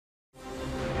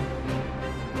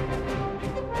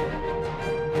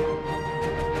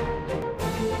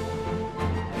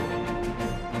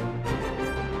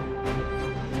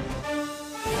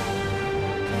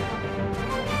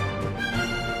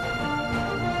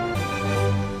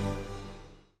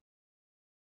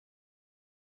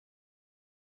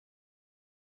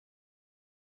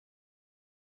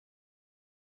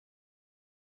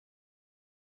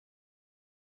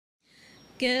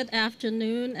Good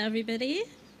afternoon, everybody.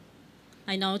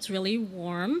 I know it's really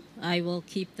warm. I will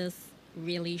keep this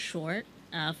really short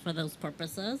for those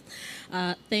purposes.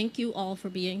 Thank you all for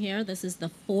being here. This is the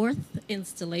fourth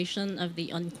installation of the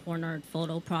Uncornered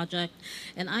photo project,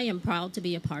 and I am proud to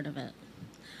be a part of it.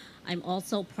 I'm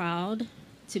also proud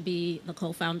to be the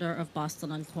co-founder of Boston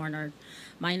Uncornered.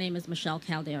 My name is Michelle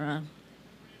Caldera.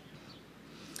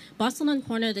 Boston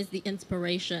Uncornered is the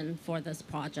inspiration for this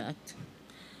project.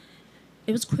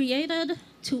 It was created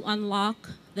to unlock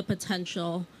the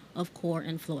potential of core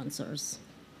influencers.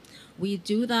 We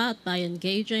do that by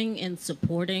engaging and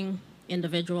supporting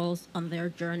individuals on their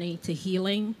journey to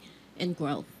healing and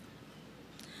growth,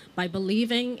 by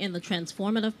believing in the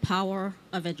transformative power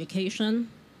of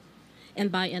education,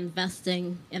 and by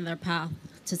investing in their path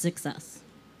to success.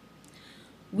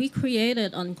 We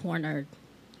created Uncornered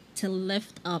to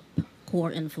lift up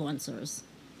core influencers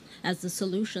as the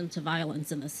solution to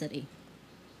violence in the city.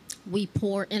 We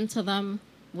pour into them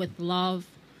with love,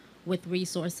 with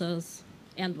resources,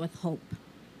 and with hope.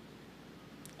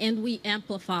 And we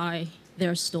amplify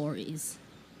their stories.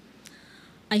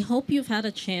 I hope you've had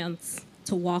a chance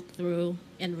to walk through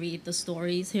and read the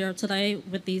stories here today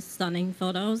with these stunning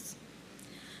photos.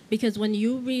 Because when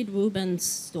you read Ruben's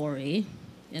story,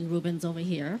 and Ruben's over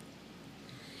here,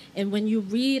 and when you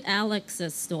read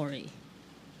Alex's story,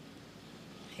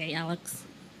 hey Alex,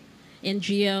 and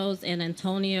Gio's and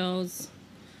Antonio's,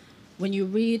 when you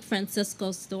read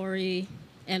Francisco's story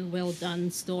and Will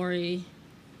Dunn's story,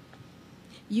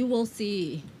 you will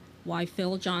see why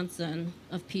Phil Johnson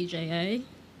of PJA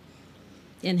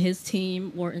and his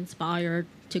team were inspired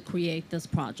to create this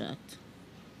project.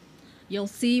 You'll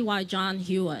see why John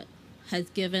Huet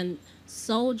has given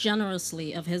so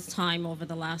generously of his time over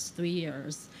the last 3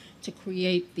 years to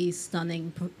create these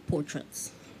stunning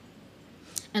portraits.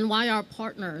 And why our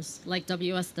partners like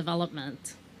WS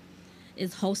Development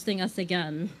is hosting us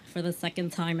again for the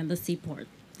second time in the Seaport.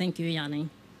 Thank you, Yanni.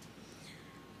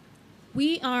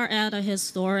 We are at a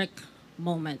historic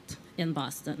moment in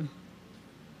Boston,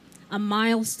 a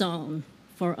milestone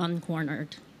for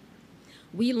Uncornered.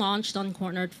 We launched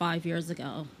Uncornered 5 years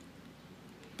ago.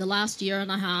 The last year and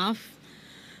a half,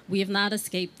 we have not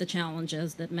escaped the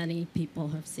challenges that many people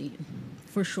have seen,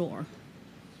 for sure.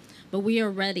 But we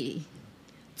are ready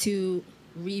to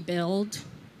rebuild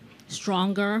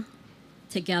stronger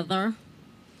together.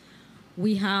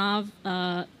 We have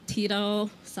Tito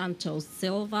Santos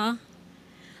Silva,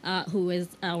 who is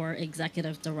our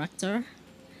executive director,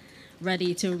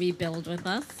 ready to rebuild with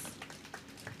us.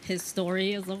 His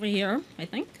story is over here, I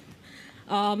think.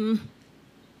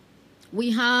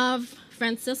 We have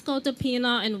Francisco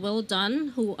DePina and Will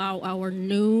Dunn, who are our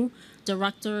new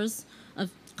directors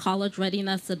of college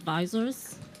readiness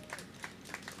advisors.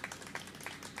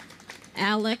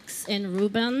 Alex and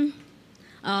Ruben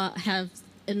have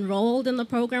enrolled in the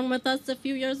program with us a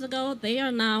few years ago. They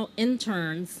are now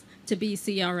interns to be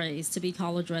CRAs, to be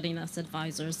college readiness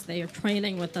advisors. They are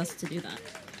training with us to do that.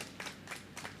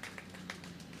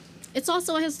 It's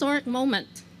also a historic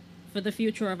moment for the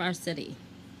future of our city.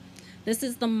 This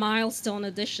is the milestone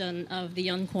edition of the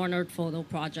Uncornered photo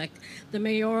project, the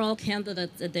mayoral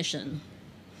candidates edition.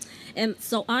 And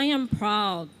so I am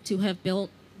proud to have built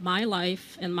my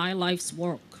life and my life's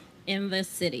work in this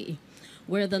city,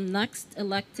 where the next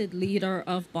elected leader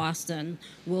of Boston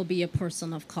will be a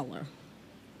person of color.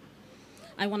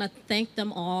 I want to thank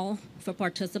them all for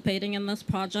participating in this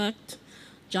project.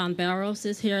 John Barros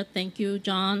is here. Thank you,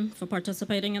 John, for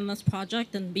participating in this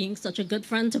project and being such a good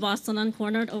friend to Boston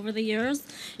Uncornered over the years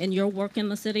in your work in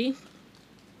the city.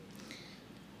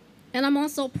 And I'm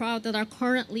also proud that our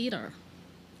current leader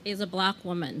is a Black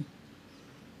woman.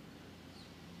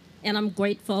 And I'm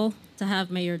grateful to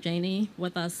have Mayor Janey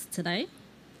with us today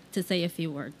to say a few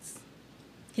words.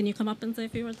 Can you come up and say a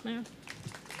few words, Mayor?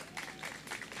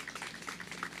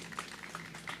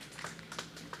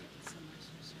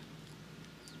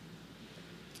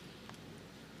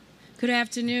 Good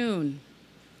afternoon.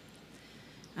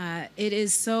 It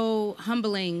is so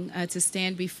humbling to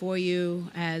stand before you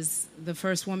as the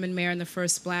first woman mayor and the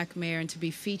first Black mayor and to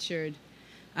be featured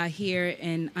here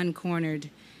in Uncornered.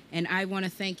 And I want to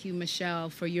thank you, Michelle,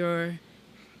 for your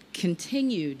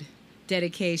continued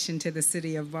dedication to the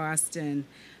city of Boston.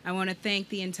 I want to thank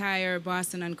the entire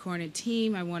Boston Uncornered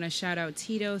team. I want to shout out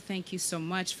Tito. Thank you so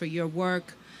much for your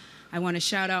work. I want to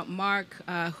shout out Mark,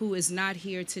 who is not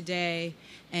here today,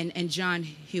 and John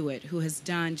Huet, who has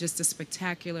done just a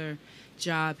spectacular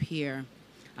job here.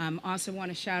 Also want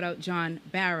to shout out John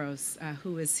Barros,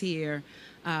 who is here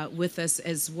with us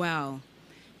as well.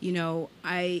 You know,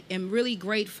 I am really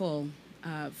grateful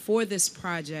for this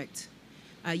project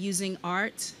using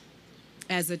art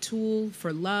as a tool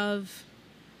for love,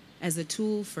 as a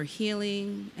tool for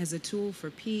healing, as a tool for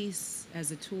peace,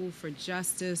 as a tool for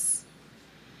justice.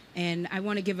 And I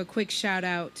want to give a quick shout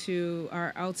out to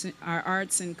our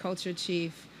arts and culture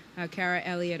chief, Cara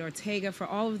Elliott Ortega, for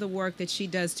all of the work that she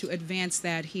does to advance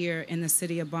that here in the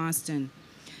city of Boston.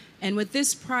 And with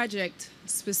this project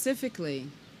specifically,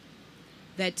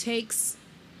 that takes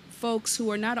folks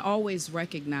who are not always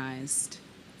recognized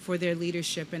for their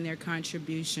leadership and their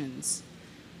contributions,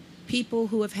 people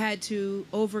who have had to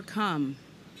overcome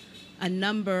a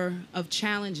number of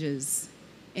challenges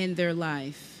in their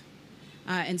life.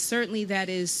 And certainly that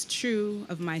is true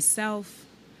of myself.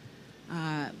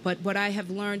 But what I have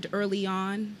learned early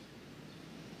on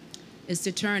is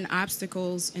to turn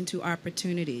obstacles into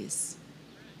opportunities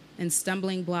and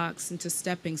stumbling blocks into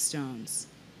stepping stones.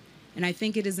 And I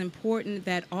think it is important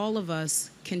that all of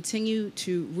us continue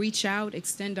to reach out,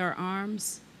 extend our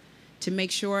arms, to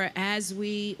make sure as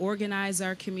we organize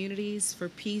our communities for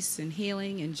peace and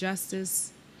healing and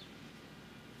justice,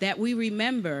 that we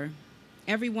remember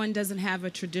everyone doesn't have a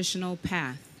traditional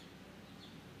path,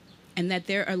 and that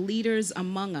there are leaders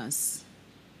among us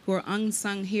who are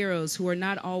unsung heroes who are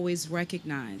not always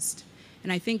recognized.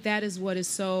 And I think that is what is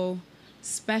so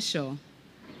special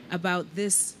about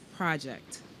this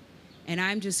project. And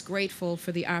I'm just grateful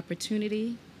for the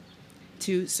opportunity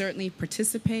to certainly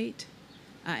participate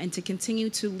and to continue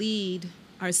to lead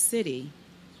our city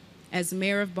as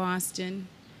mayor of Boston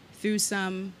through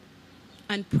some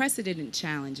unprecedented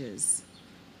challenges.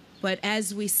 But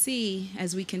as we see,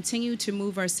 as we continue to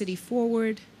move our city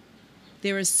forward,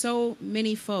 there are so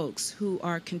many folks who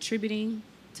are contributing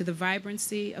to the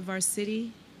vibrancy of our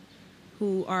city,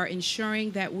 who are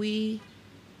ensuring that we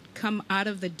come out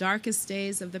of the darkest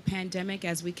days of the pandemic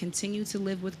as we continue to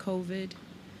live with COVID,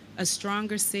 a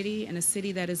stronger city and a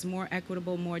city that is more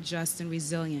equitable, more just, and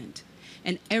resilient.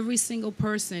 And every single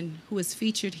person who is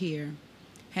featured here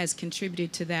has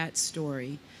contributed to that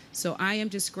story. So I am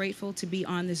just grateful to be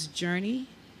on this journey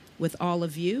with all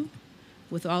of you,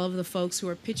 with all of the folks who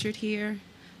are pictured here,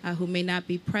 who may not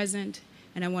be present.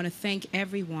 And I want to thank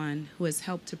everyone who has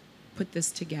helped to put this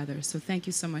together. So thank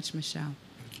you so much, Michelle.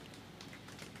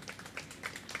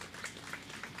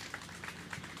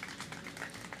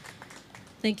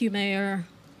 Thank you, Mayor.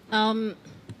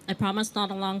 I promised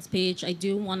not a long speech. I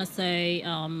do want to say,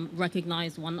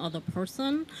 recognize one other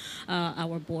person,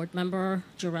 our board member,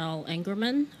 Jarrell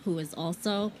Engerman, who is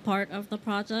also part of the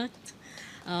project.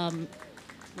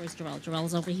 Where's Jarrell?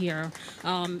 Jarrell's over here.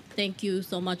 Thank you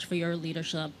so much for your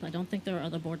leadership. I don't think there are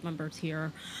other board members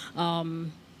here. I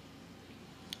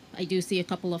do see a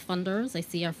couple of funders. I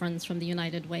see our friends from the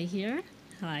United Way here.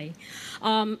 Hi.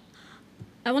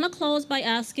 I want to close by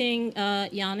asking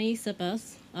Yanni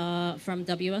Sippes from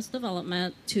WS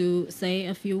Development to say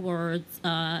a few words.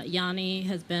 Yanni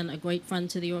has been a great friend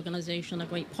to the organization, a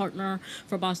great partner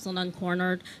for Boston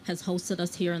Uncornered, has hosted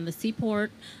us here in the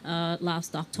Seaport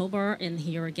last October and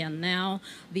here again now.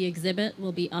 The exhibit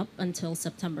will be up until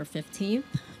September 15th.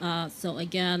 So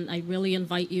again, I really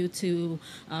invite you to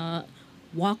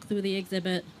walk through the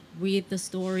exhibit, read the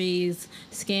stories,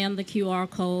 scan the QR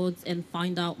codes, and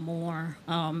find out more.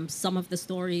 Some of the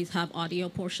stories have audio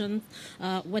portions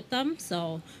with them,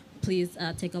 so please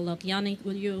take a look. Yanni,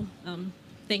 will you?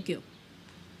 Thank you.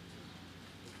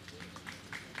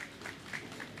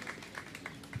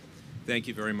 Thank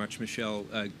you very much, Michelle.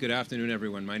 Good afternoon,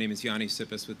 everyone. My name is Yanni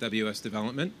Sippes with WS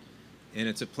Development, and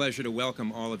it's a pleasure to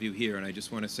welcome all of you here. And I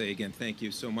just want to say again, thank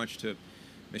you so much to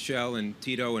Michelle and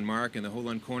Tito and Mark and the whole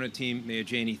Uncornered team. Mayor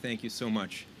Janey, thank you so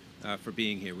much for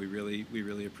being here. We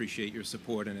really appreciate your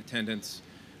support and attendance.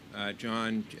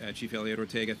 John, Chief Elliott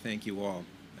Ortega, thank you all.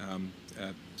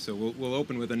 So we'll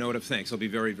open with a note of thanks. I'll be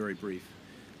very, very brief.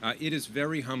 It is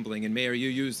very humbling, and Mayor, you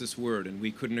used this word, and we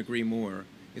couldn't agree more.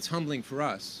 It's humbling for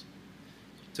us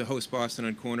to host Boston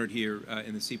Uncornered here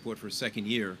in the Seaport for a second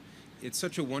year. It's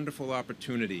such a wonderful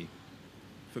opportunity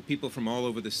for people from all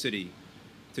over the city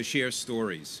to share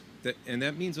stories. And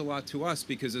that means a lot to us,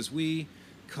 because as we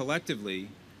collectively,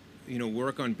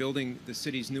 work on building the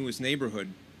city's newest neighborhood,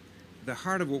 the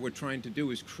heart of what we're trying to do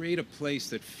is create a place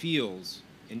that feels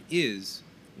and is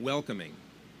welcoming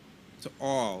to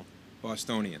all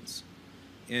Bostonians,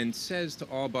 and says to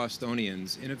all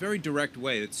Bostonians in a very direct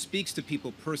way that speaks to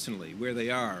people personally where they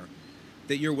are,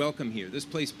 that you're welcome here. This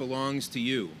place belongs to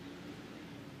you.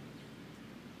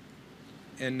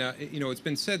 And, it's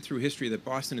been said through history that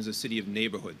Boston is a city of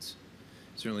neighborhoods.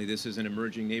 Certainly this is an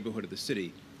emerging neighborhood of the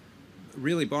city.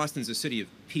 Really, Boston's a city of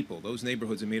people. Those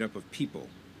neighborhoods are made up of people.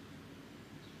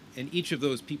 And each of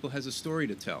those people has a story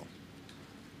to tell.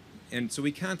 And so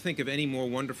we can't think of any more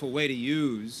wonderful way to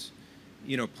use,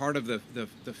 part of the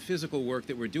physical work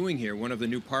that we're doing here, one of the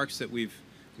new parks that we've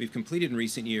completed in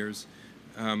recent years,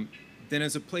 than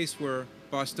as a place where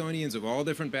Bostonians of all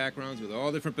different backgrounds, with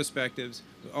all different perspectives,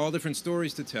 with all different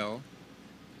stories to tell,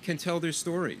 can tell their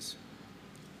stories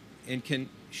and can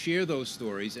share those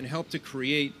stories and help to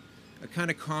create a kind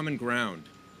of common ground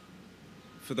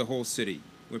for the whole city,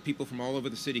 where people from all over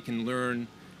the city can learn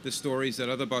the stories that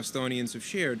other Bostonians have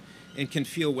shared and can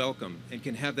feel welcome and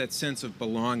can have that sense of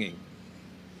belonging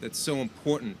that's so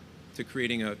important to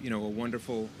creating a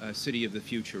wonderful city of the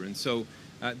future. And so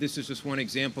this is just one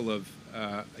example of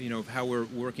of how we're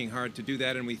working hard to do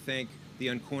that, and we thank the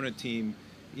Uncornered team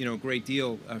a great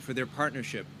deal for their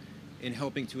partnership in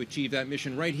helping to achieve that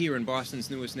mission right here in Boston's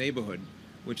newest neighborhood,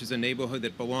 which is a neighborhood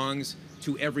that belongs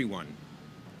to everyone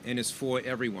and is for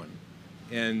everyone.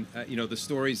 And the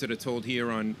stories that are told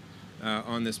here on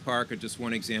this park are just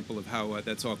one example of how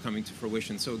that's all coming to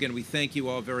fruition. So again, we thank you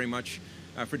all very much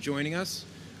for joining us.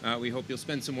 We hope you'll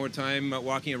spend some more time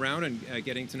walking around and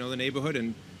getting to know the neighborhood,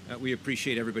 and we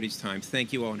appreciate everybody's time.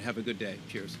 Thank you all, and have a good day.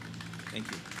 Cheers. Thank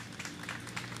you.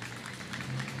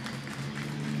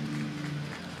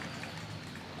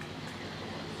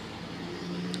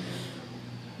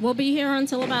 We'll be here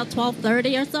until about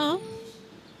 12:30 or so.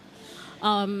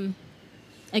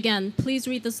 Again, please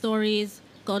read the stories.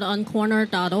 Go to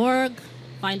uncornered.org,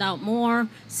 find out more,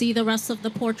 see the rest of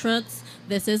the portraits.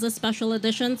 This is a special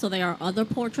edition, so there are other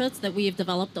portraits that we've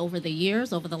developed over the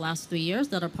years, over the last 3 years,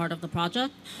 that are part of the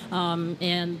project.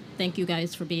 And thank you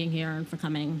guys for being here and for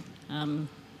coming. And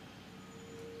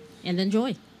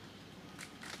enjoy.